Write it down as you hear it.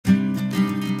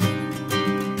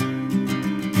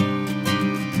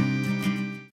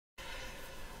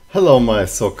Hello, my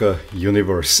soccer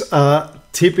universe.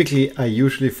 Typically, I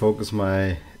usually focus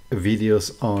my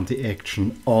videos on the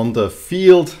action on the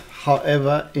field.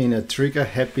 However, in a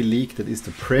trigger-happy league that is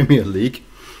the Premier League,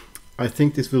 I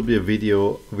think this will be a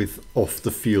video with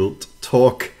off-the-field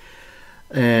talk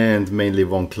and mainly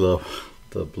one club,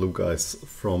 the Blue Guys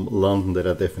from London, that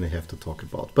I definitely have to talk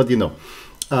about. But you know,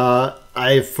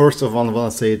 I first of all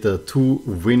want to say the two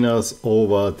winners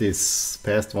over this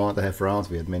past 1.5 rounds.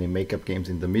 We had many makeup games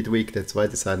in the midweek. That's why I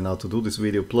decided now to do this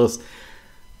video. Plus,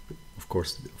 of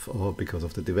course, because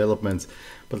of the developments.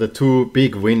 But the two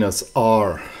big winners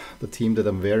are the team that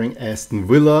I'm wearing, Aston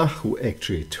Villa, who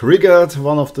actually triggered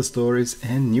one of the stories,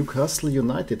 and Newcastle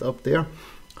United up there,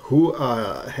 who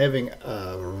are having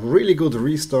a really good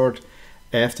restart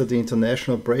after the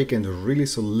international break and really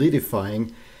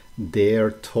solidifying their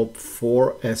top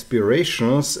 4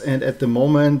 aspirations. And at the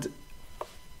moment,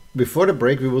 before the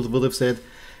break, we would have said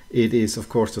it is of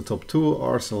course the top 2,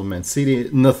 Arsenal, Man City,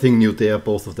 nothing new there,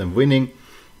 both of them winning.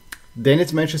 Then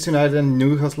it's Manchester United, and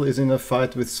Newcastle is in a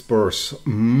fight with Spurs.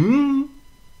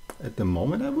 At the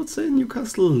moment, I would say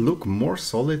Newcastle look more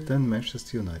solid than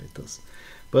Manchester United does,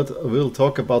 but we'll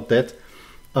talk about that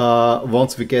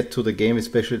once we get to the game,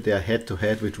 especially their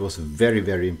head-to-head, which was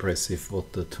very impressive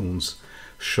what the Toons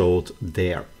showed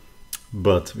there.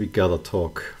 But we gotta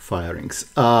talk firings.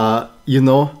 You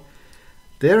know,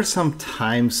 there are some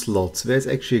time slots where it's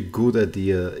actually a good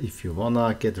idea, if you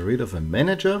wanna get rid of a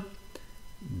manager,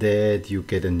 that you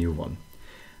get a new one.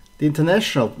 The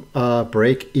international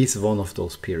break is one of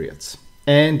those periods.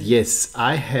 And yes,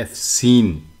 I have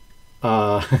seen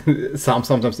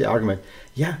sometimes the argument,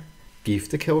 yeah, give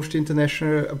the coach the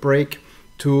international break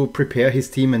to prepare his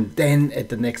team, and then at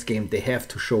the next game they have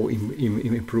to show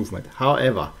improvement.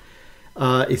 However,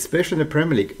 especially in the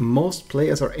Premier League, most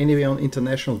players are anyway on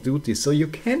international duty, so you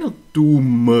cannot do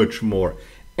much more.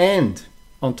 And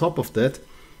on top of that,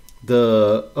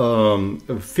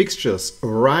 the fixtures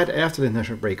right after the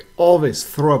international break always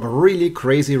throw up really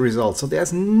crazy results. So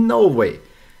there's no way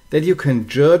that you can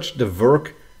judge the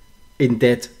work in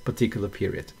that particular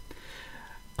period.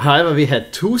 However, we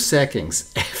had 2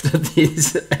 sackings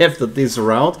after this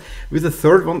round, with the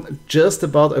third one just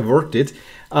about averted.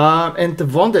 And the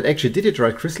one that actually did it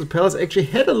right, Crystal Palace, actually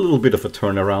had a little bit of a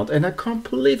turnaround and a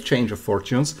complete change of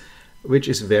fortunes, which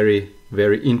is very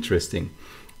interesting.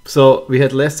 So we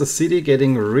had Leicester City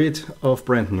getting rid of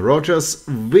Brendan Rodgers,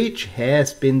 which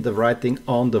has been the writing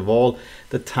on the wall.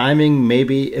 The timing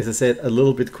maybe, as I said, a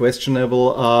little bit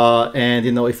questionable. And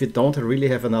you know, if you don't really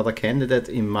have another candidate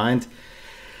in mind,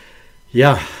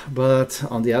 yeah, but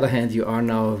on the other hand, you are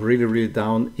now really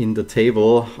down in the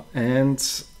table,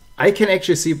 and I can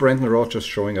actually see Brendan Rodgers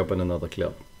showing up in another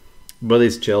club. But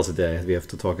it's Chelsea there we have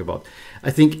to talk about.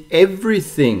 I think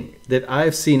everything that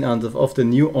I've seen of the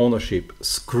new ownership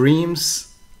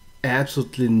screams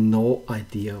absolutely no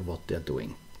idea what they're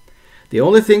doing. The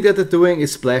only thing that they're doing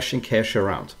is splashing cash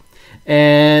around.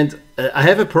 And I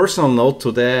have a personal note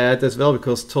to that as well,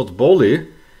 because Todd Bowley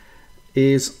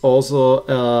is also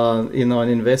an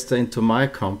investor into my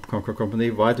company.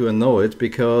 Why do I know it?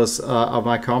 Because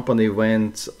my company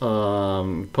went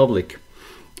public.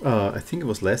 I think it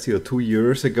was last year or 2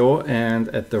 years ago, and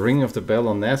at the ring of the bell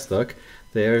on NASDAQ,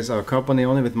 there's our company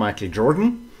only with Michael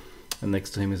Jordan, and next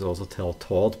to him is also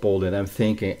Todd Bowley. And I'm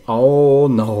thinking, oh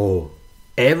no!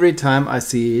 Every time I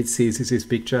see his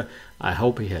picture, I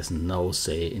hope he has no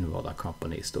say in what our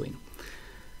company is doing.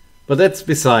 But that's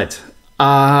beside.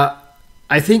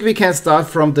 I think we can start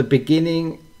from the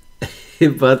beginning,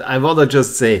 but I want to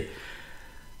just say,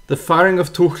 the firing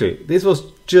of Tuchel, this was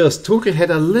just, Tuchel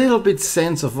had a little bit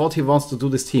sense of what he wants to do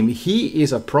this team. He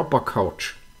is a proper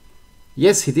coach.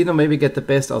 Yes, he didn't maybe get the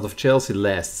best out of Chelsea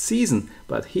last season,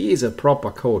 but he is a proper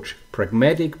coach,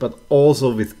 pragmatic, but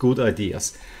also with good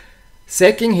ideas.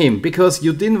 Sacking him because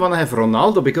you didn't want to have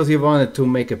Ronaldo, because you wanted to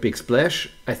make a big splash,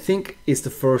 I think is the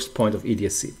first point of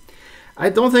idiocy. I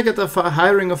don't think that the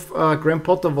hiring of Graham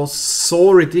Potter was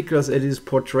so ridiculous as it is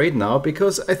portrayed now,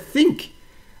 because I think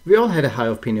we all had a high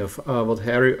opinion of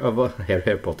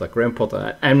what Graham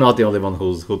Potter. I'm not the only one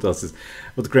who does this.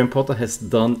 What Graham Potter has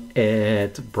done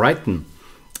at Brighton.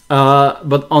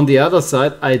 But on the other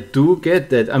side, I do get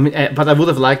that. I mean, but I would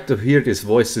have liked to hear these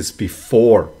voices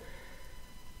before.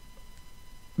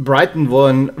 Brighton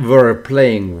were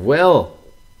playing well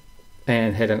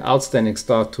and had an outstanding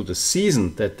start to the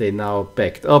season that they now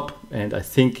backed up. And I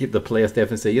think the players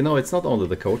definitely say, you know, it's not only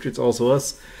the coach, it's also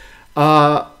us.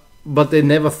 But they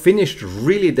never finished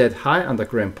really that high under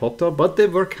Graham Potter, but they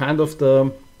were kind of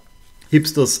the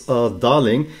hipsters'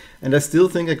 darling. And I still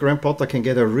think that Graham Potter can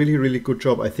get a really, really good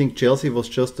job. I think Chelsea was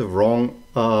just the wrong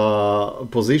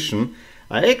position.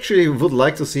 I actually would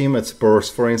like to see him at Spurs,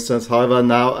 for instance. However,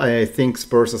 now I think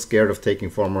Spurs are scared of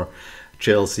taking former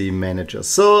Chelsea managers.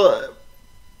 So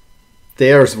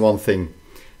there's one thing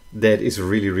that is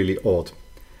really, really odd.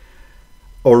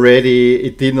 Already,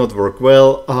 it did not work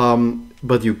well,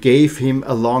 but you gave him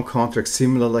a long contract,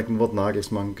 similar like what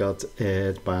Nagelsmann got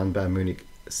at Bayern Munich.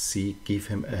 Give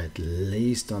him at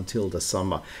least until the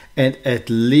summer, and at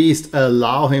least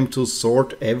allow him to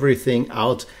sort everything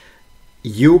out.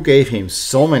 You gave him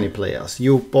so many players.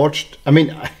 You botched. I mean,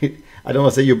 I don't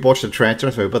want to say you botched the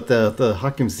transfer, but the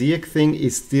Hakim Ziyech thing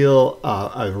is still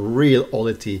a real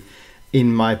oddity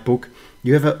in my book.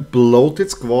 You have a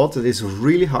bloated squad that is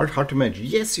really hard to manage.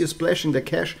 Yes, you're splashing the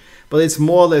cash, but it's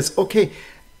more or less okay.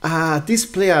 This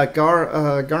player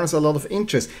garners a lot of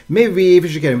interest. Maybe we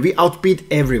should get him. We outbeat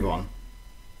everyone.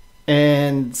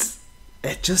 And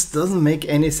it just doesn't make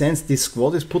any sense. This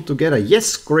squad is put together.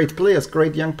 Yes, great players,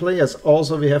 great young players.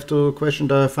 Also, we have to question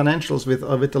the financials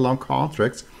with the long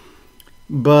contracts.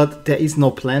 But there is no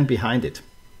plan behind it.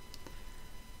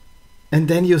 And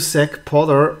then you sack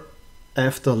Potter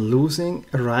after losing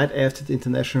right after the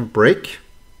international break.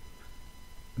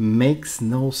 Makes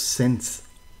no sense.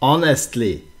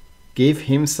 Honestly. Give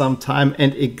him some time,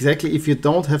 and exactly if you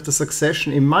don't have the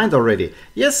succession in mind already.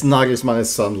 Yes, Nagelsmann is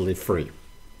suddenly free.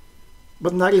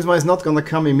 But Nagelsmann is not going to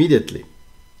come immediately.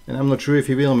 And I'm not sure if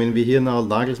he will. I mean, we hear now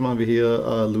Nagelsmann, we hear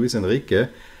Luis Enrique.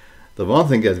 The one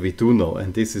thing that we do know,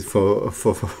 and this is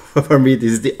for me,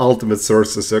 this is the ultimate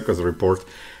source, the Circus report.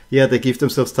 Yeah, they give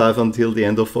themselves time until the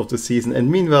end of the season.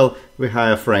 And meanwhile, we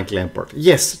hire Frank Lampard.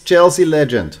 Yes, Chelsea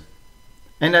legend.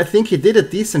 And I think he did a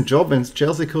decent job, and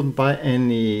Chelsea couldn't buy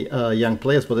any young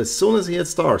players. But as soon as he had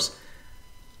stars,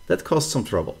 that caused some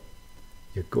trouble.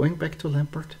 You're going back to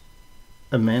Lampard,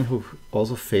 a man who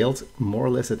also failed more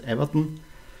or less at Everton.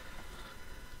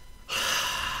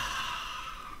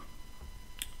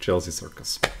 Chelsea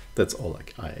circus. That's all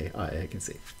I can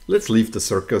say. Let's leave the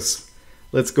circus.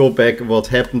 Let's go back what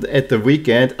happened at the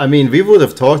weekend. I mean, we would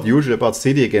have talked usually about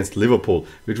City against Liverpool,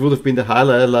 which would have been the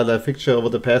highlight fixture over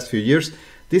the past few years.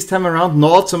 This time around,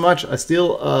 not so much. I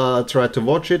still tried to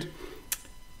watch it.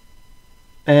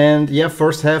 And yeah,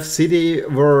 first half, City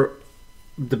were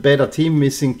the better team,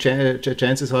 missing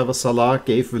chances. However, Salah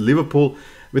gave Liverpool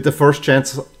with the first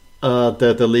chance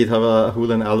the lead. However,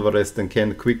 Julian Alvarez then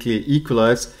can quickly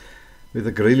equalize with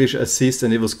a Grealish assist,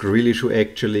 and it was Grealish who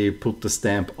actually put the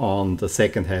stamp on the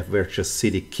second half, where just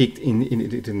City kicked in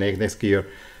the next gear.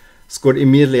 Scored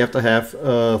immediately after half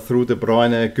through De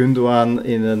Bruyne, Gündoğan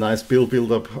in a nice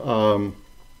build-up.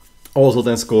 Also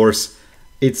then scores.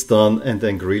 It's done, and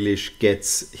then Grealish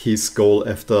gets his goal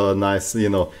after a nice,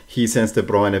 he sends De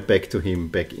Bruyne back to him,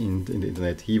 back in the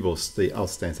net. He was the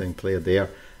outstanding player there.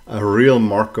 A real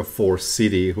marker for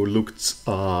City, who looked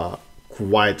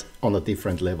quite on a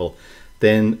different level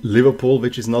than Liverpool,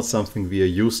 which is not something we are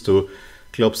used to.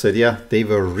 Klopp said, yeah, they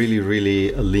were really,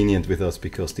 really lenient with us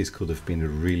because this could have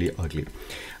been really ugly.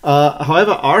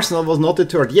 However, Arsenal was not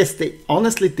deterred. Yes, they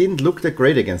honestly didn't look that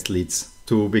great against Leeds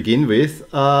to begin with,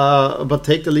 but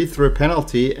take the lead through a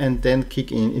penalty and then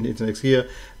kick in the next year.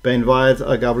 Ben White,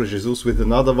 Gabriel Jesus with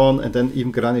another one, and then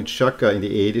even Granit Xhaka in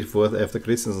the 84th after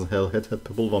Christensen had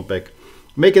pulled one back.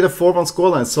 Make it a 4-1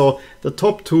 scoreline. So the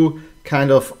top two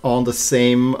kind of on the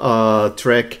same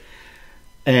track.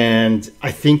 And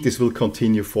I think this will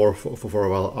continue for a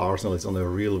while. Arsenal is on a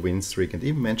real win streak, and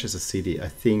even Manchester City, I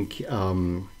think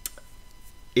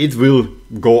it will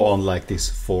go on like this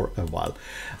for a while.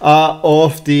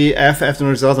 Of the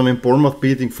afternoon results, I mean, Bournemouth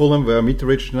beating Fulham, where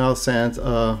Mitrovic now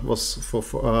was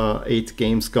for 8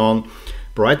 games gone.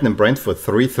 Brighton and Brentford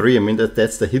 3-3. I mean,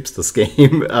 that's the hipsters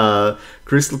game.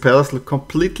 Crystal Palace look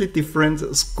completely different.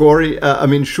 Scoring,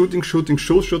 shooting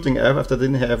after they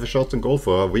didn't have a shot on goal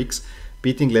for weeks.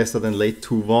 Beating Leicester then late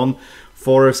 2-1.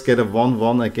 Forest get a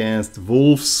 1-1 against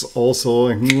Wolves.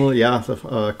 Also,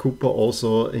 Cooper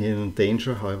also in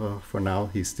danger. However, for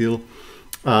now, he's still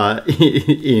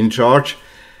in charge.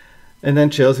 And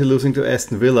then Chelsea losing to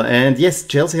Aston Villa. And yes,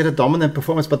 Chelsea had a dominant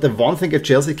performance, but the one thing that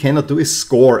Chelsea cannot do is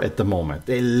score at the moment.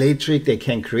 They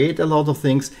can create a lot of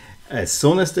things. As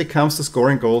soon as it comes to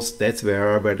scoring goals, that's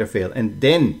where they fail. And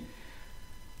then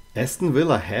Aston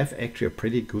Villa have actually a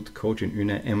pretty good coach in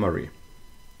Unai Emery.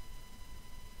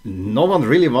 No one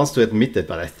really wants to admit it,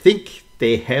 but I think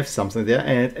they have something there,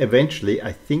 and eventually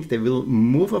I think they will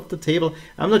move up the table.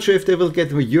 I'm not sure if they will get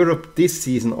to Europe this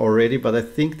season already, but I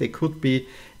think they could be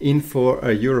in for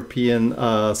a European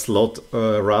slot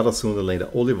rather sooner or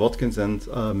later. Oli Watkins and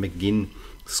McGinn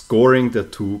scoring the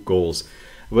 2 goals.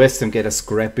 West Ham get a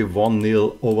scrappy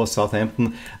 1-0 over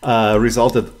Southampton.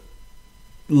 Resulted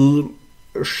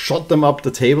shot them up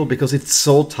the table because it's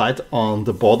so tight on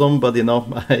the bottom, but you know,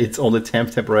 it's only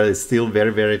temporary. It's still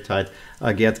very, very tight.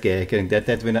 Getting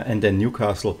that winner, and then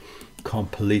Newcastle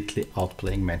completely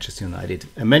outplaying Manchester United.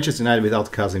 And Manchester United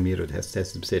without Casemiro, it has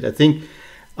to be said. I think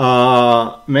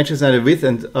Manchester United with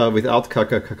and without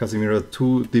Casemiro,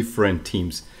 2 different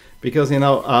teams. Because, you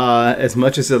know, as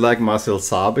much as I like Marcel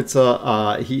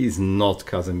Sabitzer, he is not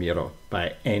Casemiro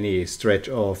by any stretch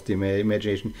of the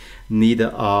imagination.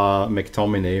 Neither are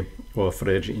McTominay or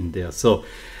Frege in there. So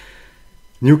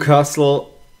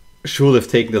Newcastle should have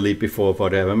taken the lead before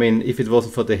whatever. I mean, if it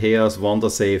wasn't for the Gea's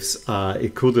wonder saves,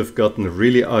 it could have gotten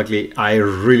really ugly. I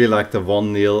really like the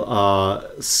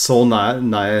 1-0. So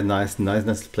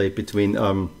nice play between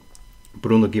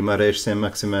Bruno Guimaraes,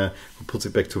 Saint-Maximin, who puts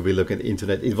it back to Villa and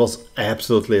internet. It was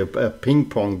absolutely a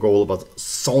ping-pong goal, but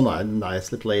so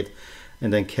nicely played.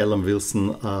 And then Callum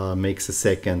Wilson makes a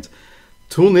second.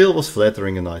 2-0 was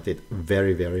flattering United,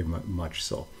 very, very much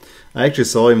so. I actually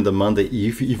saw him the Monday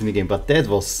evening game, but that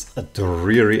was a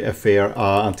dreary affair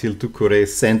until Doucouré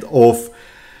sent off.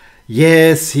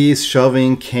 Yes, he is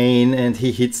shoving Kane and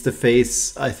he hits the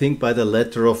face. I think by the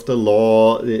letter of the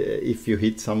law, if you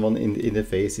hit someone in the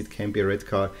face, it can be a red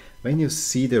card. When you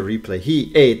see the replay,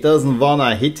 he doesn't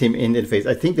wanna hit him in the face.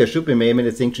 I think there should be maybe a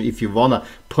distinction if you wanna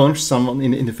punch someone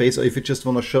in the face or if you just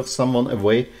wanna shove someone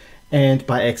away and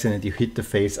by accident you hit the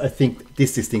face. I think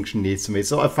this distinction needs to be made.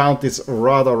 So I found this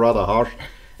rather harsh,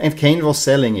 and Kane was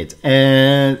selling it.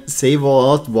 And say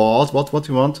what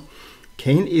you want.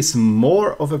 Kane is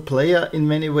more of a player in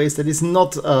many ways that is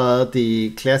not the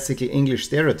classical English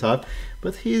stereotype,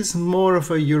 but he is more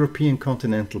of a European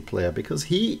continental player because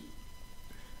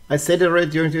I said it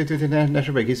already during the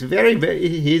international break, he's very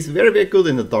good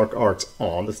in the dark arts,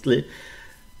 honestly.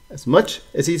 As much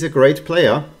as he's a great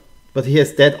player, but he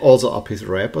has that also up his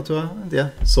repertoire, and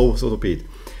yeah, so to be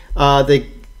it.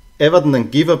 Everton then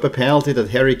give up a penalty that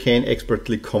Harry Kane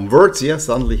expertly converts. Yeah,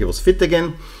 suddenly he was fit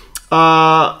again.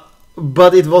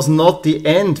 But it was not the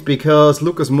end because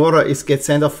Lucas Moura gets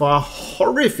sent off for a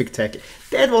horrific tackle.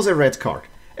 That was a red card.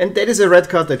 And that is a red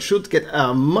card that should get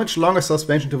a much longer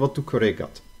suspension to what Doucouré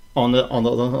got,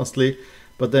 honestly.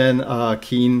 But then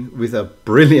Keane with a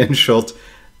brilliant shot.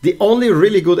 The only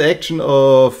really good action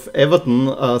of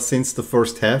Everton since the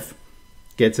first half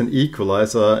gets an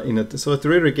equalizer. So a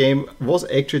dreary game was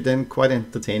actually then quite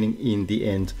entertaining in the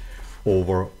end.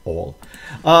 Overall.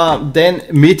 Then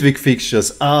midweek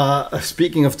fixtures.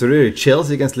 Speaking of dreary,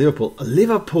 Chelsea against Liverpool.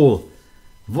 Liverpool,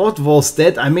 what was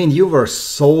that? I mean, you were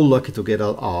so lucky to get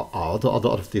out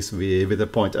of this with a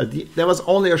point. There was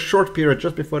only a short period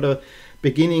just before the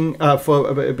beginning,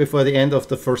 before the end of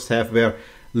the first half, where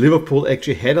Liverpool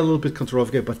actually had a little bit control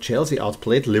of the game, but Chelsea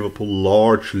outplayed Liverpool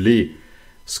largely.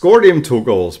 Scored him 2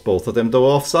 goals, both of them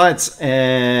though offsides,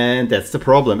 and that's the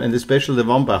problem. And especially the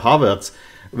one by Havertz,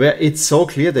 where it's so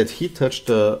clear that he touched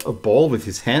a ball with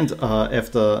his hand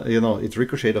after, you know, it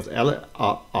ricocheted of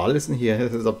Alisson. He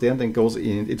has it up there and then goes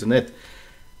into net.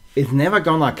 It's never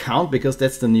gonna count because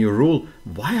that's the new rule.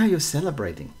 Why are you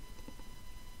celebrating?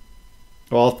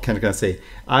 Well, what can I say?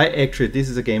 This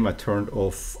is a game I turned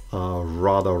off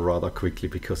rather quickly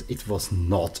because it was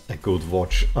not a good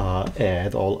watch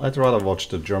at all. I'd rather watch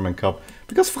the German Cup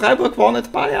because Freiburg won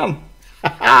at Bayern.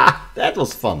 That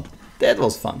was fun.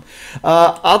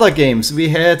 Other games, we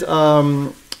had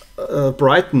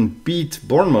Brighton beat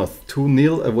Bournemouth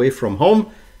 2-0 away from home,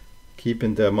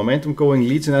 keeping the momentum going.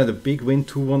 Leeds United a big win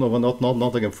 2-1 over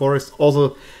Nottingham Forest.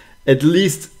 Also, at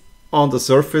least on the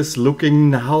surface, looking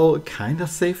now kind of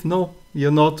safe. No, you're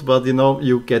not, but you know,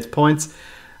 you get points.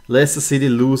 Leicester City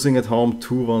losing at home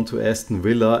 2-1 to Aston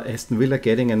Villa. Aston Villa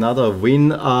getting another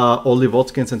win. Ollie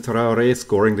Watkins and Traoré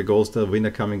scoring the goals. The winner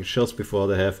coming just before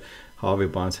the half. Harvey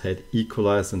Barnes had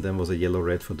equalized, and then was a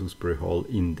yellow-red for Dewsbury Hall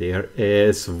in there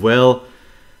as well.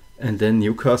 And then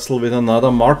Newcastle with another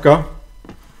marker.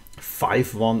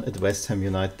 5-1 at West Ham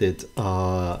United.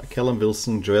 Callum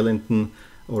Wilson, Joelinton,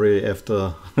 already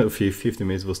after 50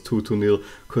 minutes was 2-0.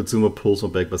 Kurzuma pulls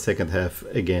one back, but second half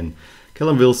again.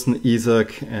 Callum Wilson,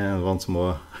 Isak, and once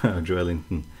more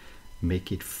Joelinton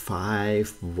make it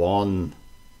 5-1.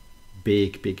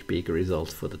 Big result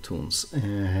for the Toons.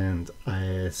 And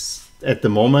at the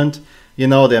moment, you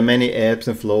know, there are many ebbs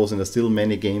and flows and there's still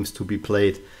many games to be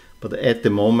played, but at the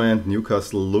moment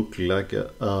Newcastle look like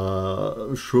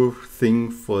a sure thing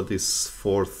for this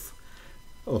fourth,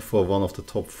 or for one of the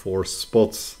top 4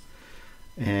 spots.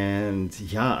 And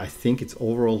yeah, I think it's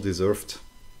overall deserved.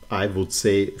 I would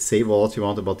say what you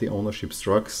want about the ownership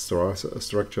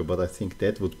structure, but I think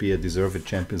that would be a deserved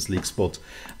Champions League spot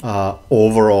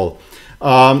overall.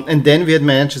 And then we had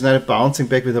Manchester United bouncing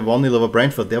back with a 1-0 over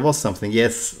Brentford. There was something.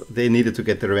 Yes, they needed to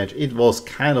get the revenge. It was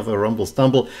kind of a rumble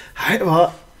stumble.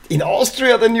 However, in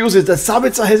Austria, the news is that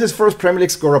Sabitzer has his first Premier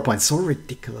League scorer point. So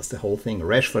ridiculous, the whole thing.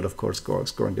 Rashford, of course,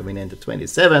 scoring the win in the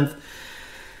 27th.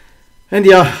 And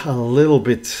yeah, a little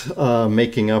bit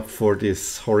making up for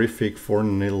this horrific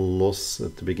 4-0 loss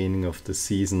at the beginning of the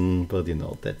season. But, you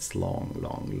know, that's long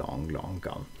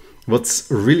gone. What's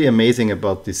really amazing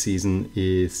about this season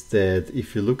is that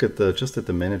if you look at just at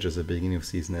the managers at the beginning of the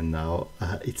season and now,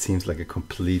 it seems like a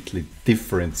completely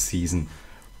different season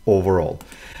overall.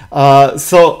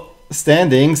 So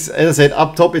standings, as I said,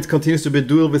 up top it continues to be a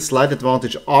duel with slight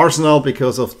advantage Arsenal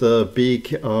because of the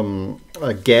big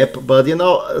gap, but you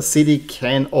know, City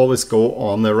can always go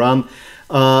on a run.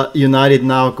 United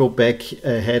now go back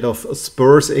ahead of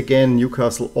Spurs again,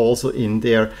 Newcastle also in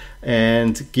there,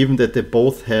 and given that they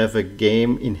both have a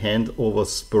game in hand over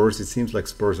Spurs, it seems like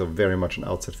Spurs are very much an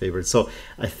outside favorite. So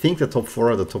I think the top four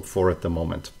are the top four at the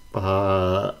moment.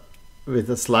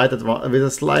 With a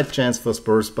slight chance for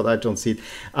Spurs, but I don't see it.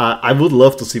 I would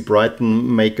love to see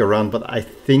Brighton make a run, but I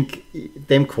think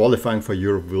them qualifying for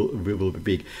Europe will be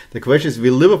big. The question is,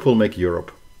 will Liverpool make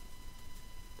Europe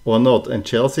or not? And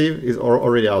Chelsea is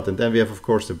already out. And then we have, of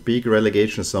course, a big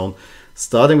relegation zone,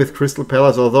 starting with Crystal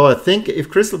Palace. Although I think if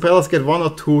Crystal Palace get 1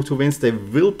 or 2 wins, they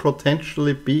will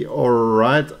potentially be all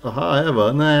right.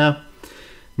 However,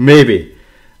 maybe.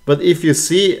 But if you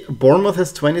see, Bournemouth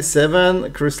has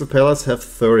 27, Crystal Palace have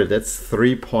 30. That's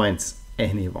 3 points.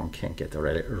 Anyone can get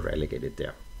relegated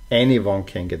there. Anyone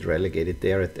can get relegated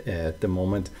there at the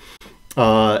moment.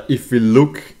 If we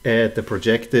look at the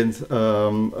projected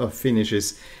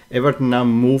finishes, Everton now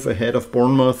move ahead of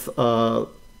Bournemouth.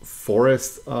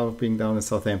 Forest being down in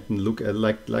Southampton look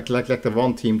like the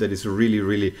one team that is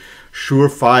really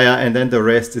surefire, and then the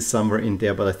rest is somewhere in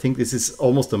there. But I think this is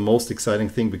almost the most exciting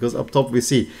thing, because up top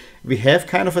we have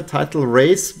kind of a title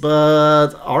race,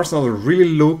 but Arsenal really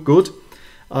look good.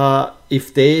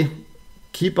 If they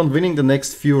keep on winning the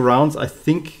next few rounds, I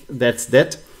think that's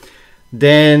that.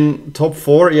 Then top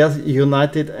four, yes,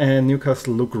 United and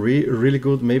Newcastle look really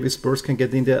good. Maybe Spurs can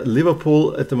get in there.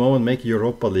 Liverpool at the moment make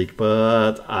Europa League,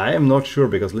 but I am not sure,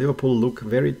 because Liverpool look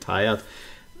very tired,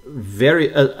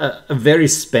 a very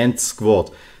spent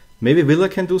squad. Maybe Villa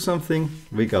can do something.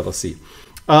 We gotta see.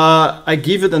 I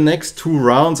give you the next 2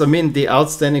 rounds. I mean, the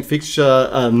outstanding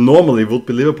fixture normally would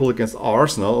be Liverpool against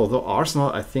Arsenal, although Arsenal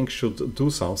I think should do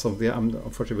something. I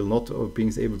unfortunately will not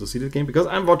be able to see the game, because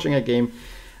I'm watching a game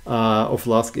of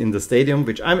Lask in the stadium,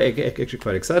 which I'm actually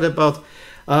quite excited about.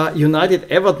 United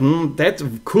Everton, that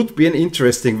could be an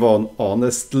interesting one,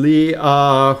 honestly.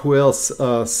 Who else?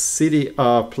 City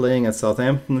are playing at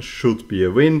Southampton, should be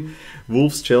a win.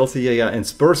 Wolves, Chelsea, and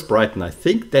Spurs Brighton, I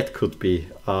think that could be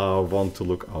one to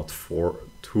look out for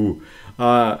too.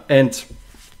 And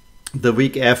the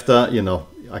week after, you know,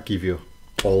 I give you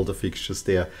all the fixtures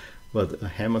there, but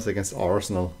Hammers against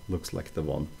Arsenal looks like the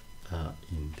one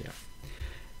in there.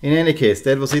 In any case,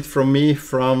 that was it from me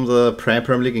from the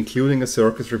Premier League, including a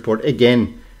Circus report.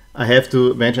 Again, I have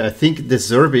to mention, I think De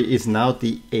Zerbi is now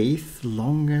the 8th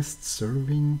longest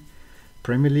serving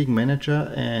Premier League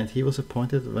manager, and he was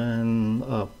appointed when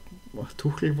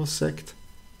Tuchel was sacked.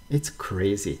 It's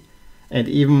crazy. And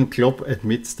even Klopp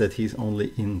admits that he's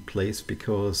only in place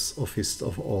because of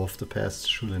the past,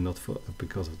 surely not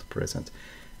because of the present.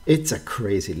 It's a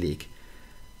crazy league.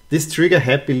 This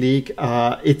trigger-happy league,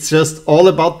 it's just all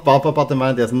about bottom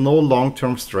line. There's no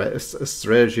long-term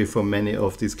strategy for many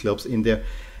of these clubs in there.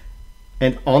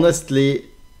 And honestly,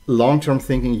 long-term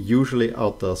thinking usually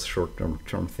outdoes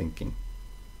short-term thinking.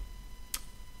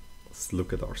 Let's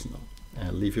look at Arsenal.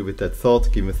 I'll leave you with that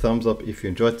thought. Give me a thumbs up if you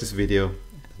enjoyed this video. And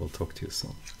we'll talk to you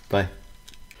soon. Bye.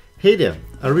 Hey there,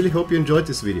 I really hope you enjoyed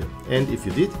this video, and if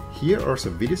you did, here are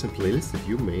some videos and playlists that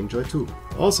you may enjoy too.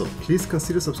 Also, please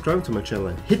consider subscribing to my channel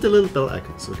and hit the little bell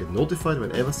icon so you get notified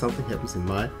whenever something happens in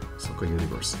my soccer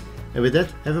universe. And with that,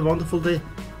 have a wonderful day.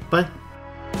 Bye!